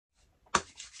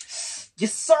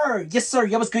Yes, sir. Yes, sir.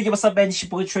 Yo, what's good? Yo, what's up, man? It's your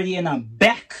boy Treddy, and I'm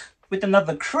back with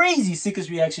another crazy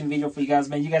Seekers reaction video for you guys,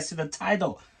 man. You guys see the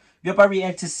title. We're about to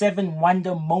react to 7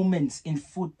 wonder moments in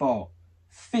football.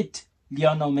 Fit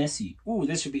Lionel Messi. Ooh,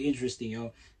 this should be interesting,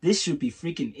 yo. This should be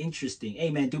freaking interesting. Hey,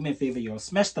 man, do me a favor, yo.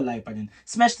 Smash the like button.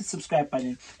 Smash the subscribe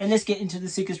button. And let's get into the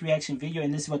Seekers reaction video.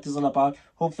 And this is what this is all about.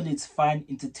 Hopefully, it's fun,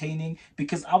 entertaining.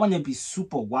 Because I want to be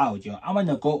super wild, yo. I want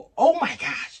to go, oh my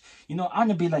gosh. You know, I want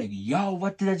to be like, yo,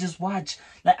 what did I just watch?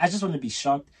 Like, I just want to be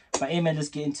shocked. But, hey, man, let's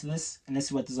get into this. And let's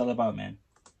see what this is all about, man.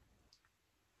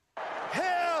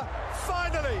 Here,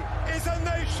 finally, is a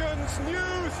nation's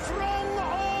new throng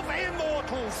of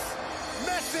immortals.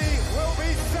 Messi will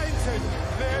be sainted.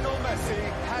 Lionel Messi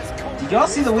has come. Did y'all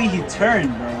see the way he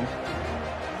turned, bro?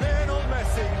 Lionel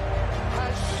Messi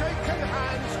has shaken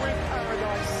hands with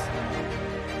paradise.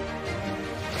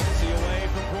 Messi away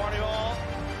from Guardiola.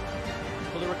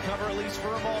 For the recover at least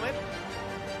for a moment.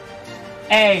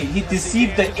 Hey, he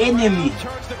deceived the enemy.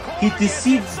 He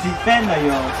deceived the defender,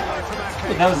 yo.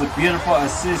 That was a beautiful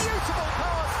assist.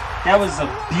 That was a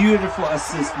beautiful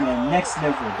assist, man. Next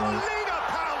level, bro.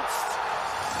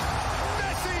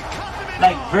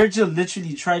 Like, Virgil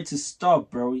literally tried to stop,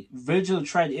 bro. Virgil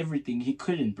tried everything. He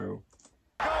couldn't, bro.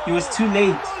 He was too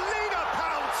late.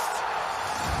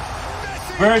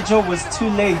 Virgil was too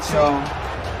late, yo.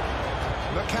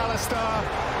 McAllister.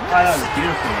 Oh, that was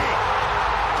beautiful.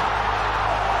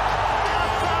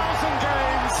 1,000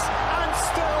 games, and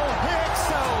still he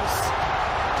excels.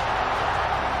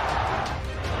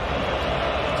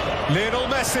 Lionel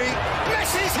Messi.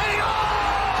 Messi's heading on!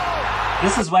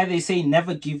 This is why they say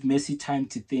never give Messi time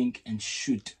to think and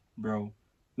shoot, bro.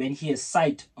 When he has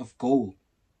sight of goal,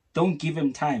 don't give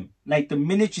him time. Like, the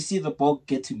minute you see the ball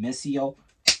get to Messi, yo,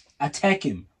 attack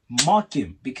him, mark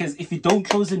him. Because if you don't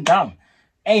close him down,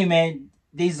 hey, man,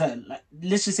 there's a,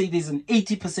 let's just say there's an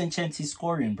 80% chance he's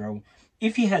scoring, bro.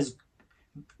 If he has,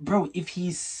 bro, if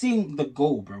he's seeing the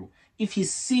goal, bro, if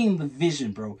he's seeing the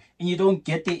vision, bro, and you don't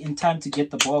get there in time to get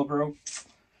the ball, bro,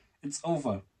 it's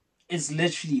over. It's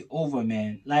literally over,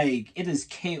 man. Like, it is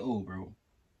KO, bro.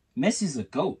 Messi's a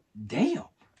GOAT. Damn.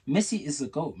 Messi is a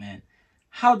GOAT, man.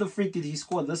 How the freak did he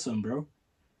score this one, bro?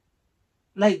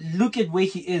 Like, look at where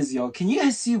he is, yo. Can you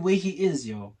guys see where he is,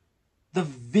 yo? The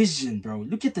vision, bro.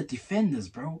 Look at the defenders,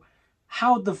 bro.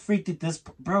 How the freak did this,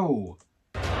 bro?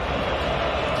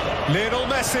 Lionel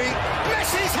Messi.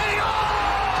 Messi's heading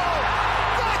on!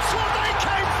 That's what they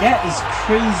came for! That is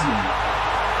crazy.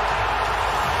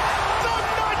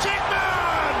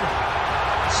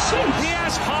 He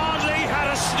has hardly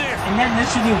had a sniff. And that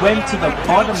literally went to the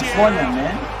bottom corner,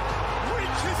 man.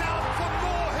 Reaches out for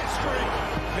more history.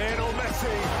 Lionel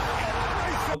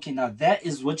Messi. Okay, now that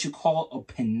is what you call a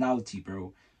penalty,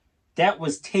 bro. That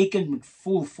was taken with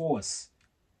full force.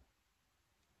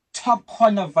 Top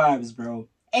corner vibes, bro.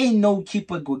 Ain't no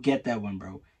keeper go get that one,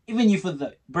 bro. Even if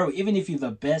you're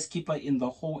the best keeper in the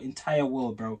whole entire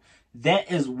world, bro,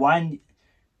 that is one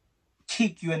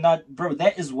kick you are not, bro.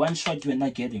 That is one shot you are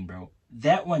not getting, bro.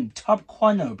 That one, top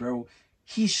corner, bro.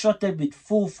 He shot that with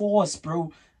full force,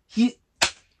 bro. He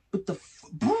with the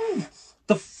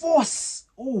force.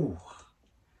 Oh,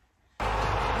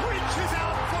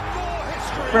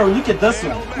 bro, look at this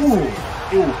one. Ooh,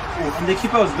 ooh, ooh. And the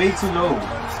keeper was way too low.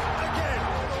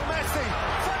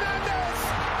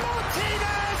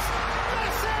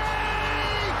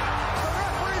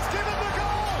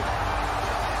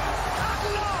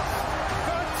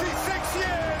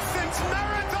 Since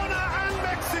Maradona and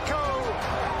Mexico.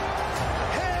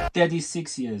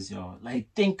 36 years, yo.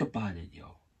 Like, think about it,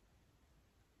 yo.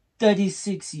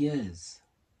 36 years.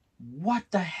 What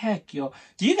the heck, yo?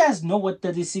 Do you guys know what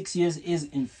 36 years is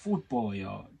in football,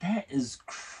 yo? That is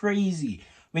crazy.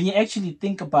 When you actually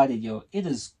think about it, yo, it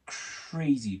is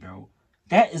crazy, bro.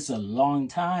 That is a long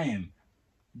time.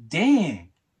 Dang.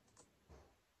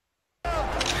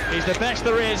 He's the best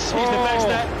there is. He's the best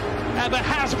that ever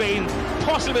has been.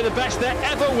 Possibly the best that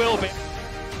ever will be.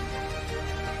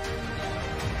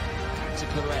 To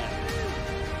Correa.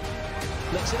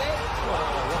 Flicks it in. Oh,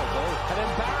 what a goal. An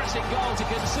embarrassing goal to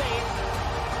concede.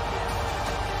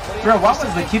 Bro, what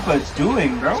was the keeper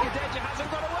doing, bro?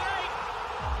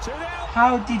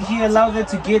 How did he allow that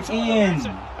to get in? And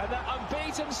that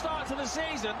unbeaten start to the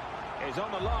season is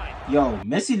on the line. Yo,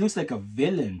 Messi looks like a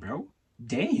villain, bro.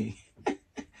 Dang.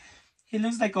 He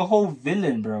looks like a whole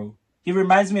villain, bro. He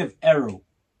reminds me of Arrow.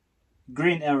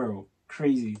 Green Arrow.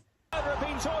 Crazy. They've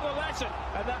been taught a lesson,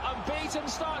 and that unbeaten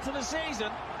start to the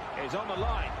season is on the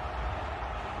line.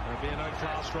 They're being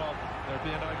outclassed, Rob. They're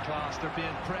being outclassed. They're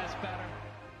being pressed better.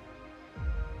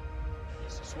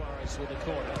 Suarez with the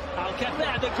corner.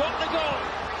 Alcantara, they got the goal.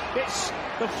 It's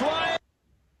the fly.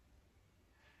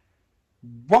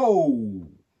 Whoa!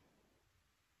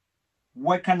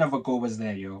 What kind of a goal was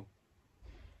that, yo?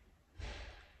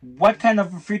 What kind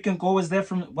of a freaking goal was that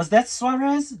from? Was that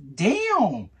Suarez?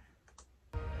 Damn!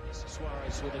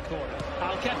 Suarez with the corner.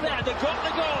 Alcantara, they got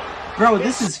the goal. Bro,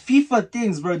 this is FIFA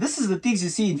things, bro. This is the things you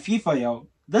see in FIFA, yo.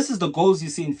 This is the goals you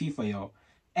see in FIFA, yo.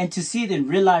 And to see it in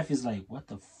real life is like, what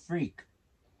the freak?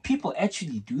 People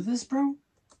actually do this, bro?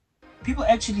 People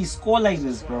actually score like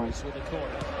this, bro.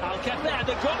 Alcantara,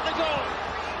 they got the goal.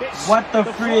 What the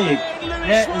freak?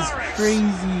 That is crazy.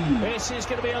 This is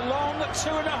going to be a long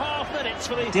 2.5 minutes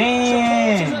for the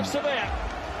Damn. supporters of Sevilla.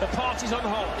 The party's on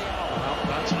hold.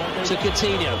 To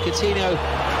Coutinho. Coutinho.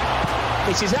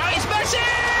 This is out. It's Messi!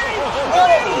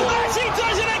 Oh! Messi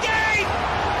does it again!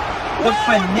 The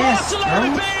finesse,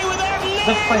 bro.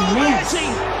 The finesse. Messi.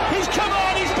 He's come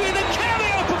on. He's been a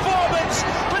cameo performance,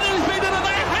 but there's been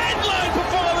another headline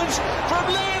performance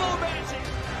from Lionel Messi.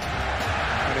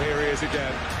 And here he is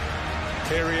again.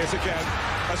 Here he is again.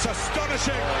 That's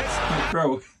astonishing.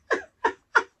 Bro.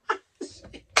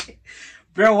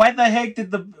 Bro, why the heck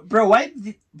did the... Bro,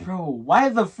 why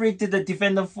the freak did the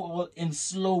defender fall in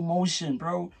slow motion,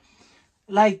 bro?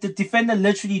 Like, the defender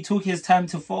literally took his time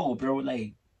to fall, bro.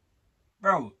 Like,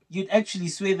 bro, you'd actually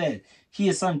swear that he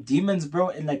is some demons, bro,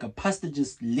 and like a pastor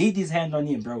just laid his hand on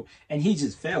him, bro, and he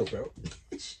just fell, bro.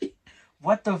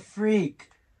 What the freak?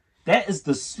 That is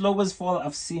the slowest fall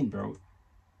I've seen, bro.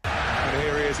 And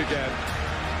here he is again.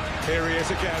 Here he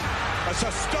is again. That's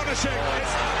astonishing.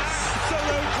 It's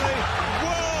absolutely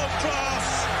world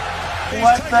class.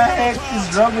 What the heck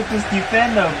is wrong with this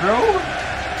defender, bro?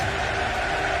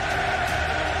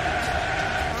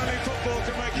 Only football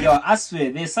can make Yo, I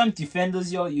swear, there's some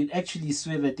defenders, yo, you'd actually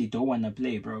swear that they don't want to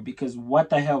play, bro. Because what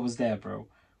the hell was that, bro?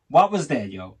 What was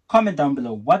that, yo? Comment down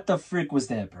below. What the freak was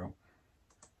that, bro?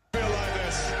 feel like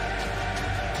this.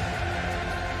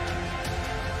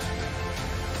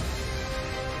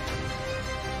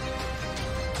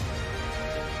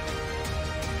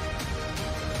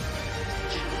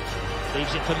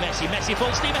 Leaves it for Messi. Messi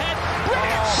full steam ahead.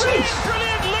 Brilliant!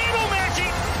 Brilliant! Lionel Messi!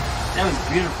 That was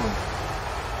beautiful.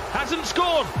 Hasn't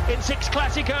scored in 6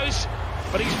 Clásicos,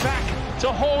 but he's back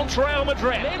to haunt Real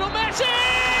Madrid. Lionel Messi!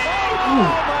 Oh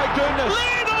my goodness!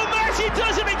 Lionel Messi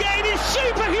does it again! He's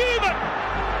superhuman!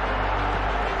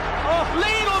 Oh,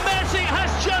 Lionel Messi has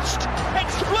just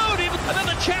exploded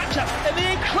another chapter in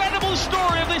the incredible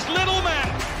story of this little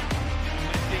man.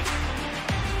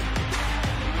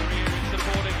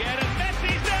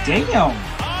 Damn.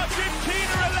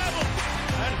 Argentina are level.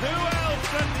 And who else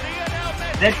than Lionel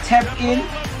Messi? That tap in.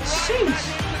 Sheesh.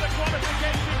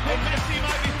 Messi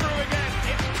might be through again.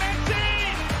 It's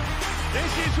Messi!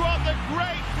 This is what the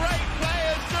great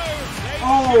players do. They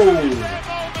choose their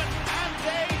moment and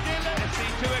they deliver. Messi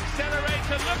to accelerate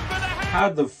to look for the hand. How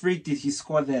the freak did he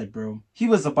score that, bro? He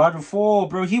was about to fall,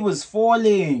 bro. He was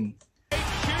falling. They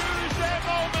choose their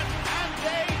moment and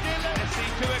they deliver. Messi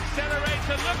to accelerate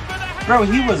to look for the hand. Bro,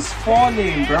 he was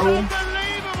falling, bro.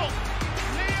 Unbelievable!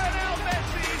 Lionel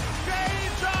Messi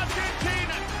saves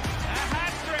Argentina. A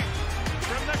hat-trick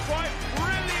from the quite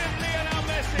brilliant Lionel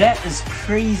Messi. That is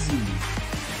crazy.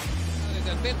 Desde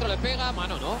el centro le pega,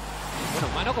 mano no. Bueno,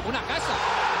 mano como una casa.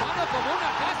 Mano como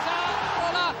una casa.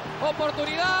 Hola,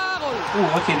 oportunidad, gol.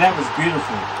 Oh, okay, that was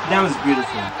beautiful. That was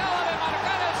beautiful. Y acaba de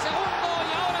marcar el segundo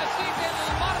y ahora sí que el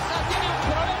Barça tiene un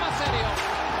problema serio.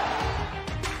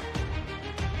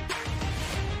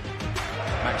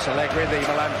 Max Allegri, the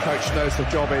Milan coach, knows the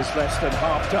job is less than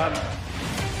half done.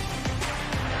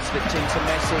 Slipped into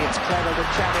Messi, it's clever with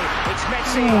Xavi, it's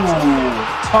Messi. Ooh,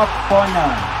 top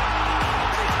corner.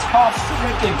 Top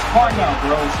freaking corner,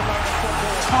 bro.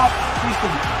 Top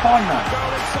freaking corner.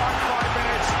 Goal inside 5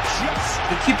 minutes. Just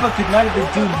The keeper could not even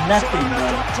do nothing, bro.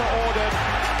 to order.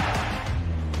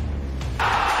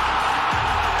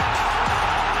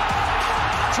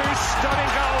 Two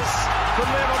stunning goals from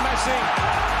Lionel Messi.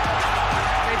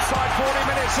 Inside 40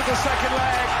 minutes of the second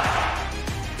leg.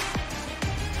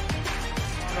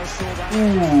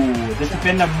 Ooh, the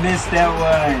defender missed that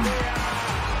one.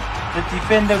 The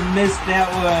defender missed that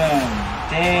one.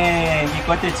 Dang, he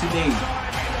got it too late.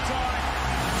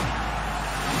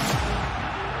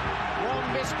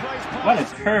 What a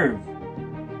curve.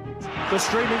 The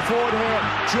streaming forward here.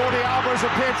 Jordi Alba's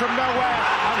appeared from nowhere.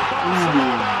 And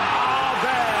Barcelona are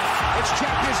there. It's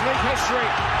Champions League history.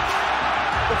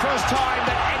 The first time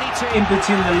that any team In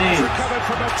between the has legs. recovered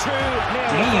from a 2-0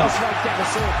 Damn. first-leg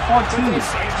deficit. 4-2. But this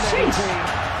is their Sheesh.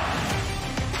 team.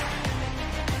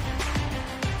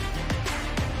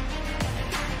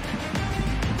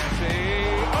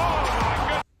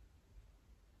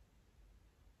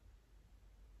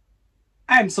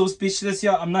 I'm so speechless,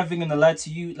 y'all. I'm not even gonna lie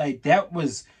to you. Like, that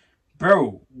was,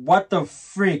 bro, what the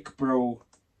frick, bro?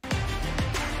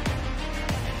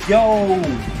 Yo,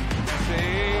 the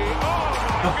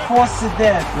force of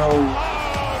that, bro.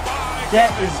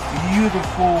 That is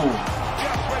beautiful.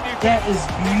 That is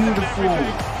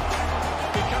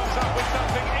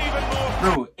beautiful.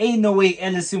 Bro, ain't no way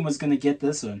Ellison was gonna get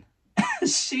this one.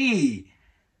 She.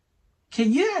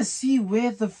 Can you guys see where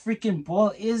the freaking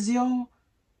ball is, yo?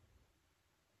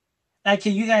 Like,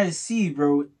 can you guys see,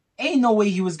 bro? Ain't no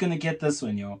way he was gonna get this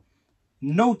one, yo.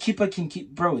 No keeper can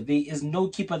keep... Bro, there is no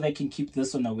keeper that can keep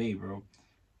this one away, bro.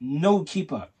 No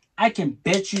keeper. I can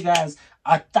bet you guys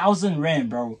 1,000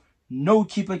 rand, bro. No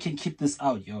keeper can keep this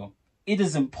out, yo. It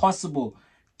is impossible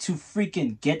to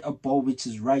freaking get a ball which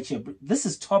is right here. This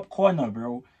is top corner,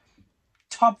 bro.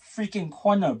 Top freaking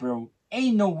corner, bro.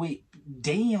 Ain't no way.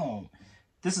 Damn.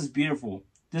 This is beautiful.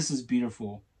 This is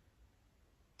beautiful.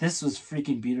 This was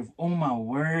freaking beautiful. Oh, my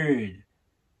word.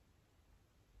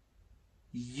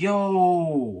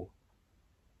 Yo.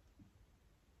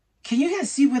 Can you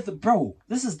guys see where the... Bro,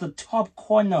 this is the top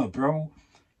corner, bro.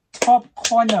 Top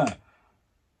corner.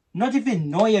 Not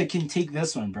even Neuer can take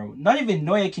this one, bro. Not even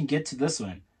Neuer can get to this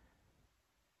one.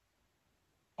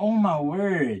 Oh, my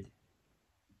word.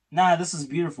 Nah, this is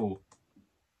beautiful.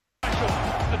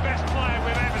 The best player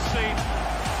we've ever seen.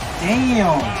 Damn.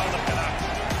 Wow, look at that.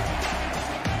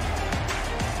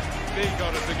 He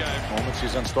got it the game. Moments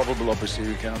he's unstoppable, obviously.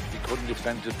 He couldn't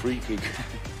defend the free kick.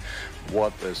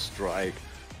 What a strike.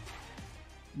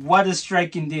 What a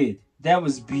strike indeed. That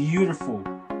was beautiful.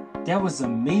 That was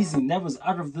amazing. That was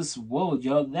out of this world,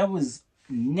 y'all. That was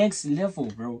next level,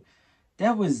 bro.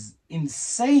 That was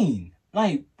insane.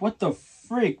 Like, what the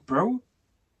frick, bro?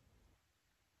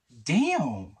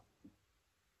 Damn.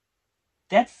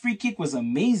 That free kick was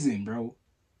amazing, bro.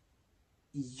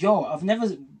 Yo, I've never...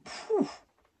 Whew,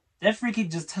 that free kick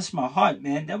just touched my heart,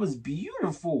 man. That was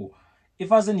beautiful.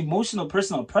 If I was an emotional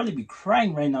person, I'd probably be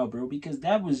crying right now, bro. Because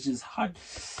that was just hot.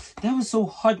 That was so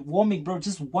heartwarming, bro.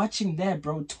 Just watching that,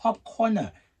 bro. Top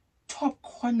corner. Top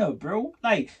corner, bro.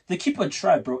 Like, the keeper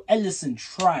tried, bro. Ellison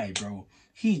tried, bro.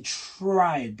 He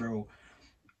tried, bro.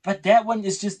 But that one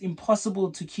is just impossible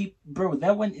to keep, bro.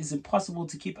 That one is impossible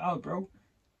to keep out, bro.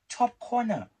 Top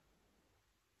corner.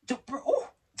 Bro. Oh,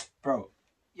 bro.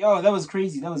 Yo, that was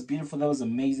crazy. That was beautiful. That was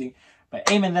amazing. But,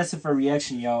 hey, man, that's it for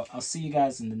reaction, y'all. I'll see you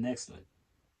guys in the next one.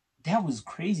 That was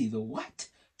crazy, though. What?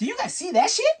 Do you guys see that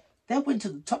shit? That went to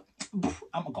the top.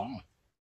 I'm gone.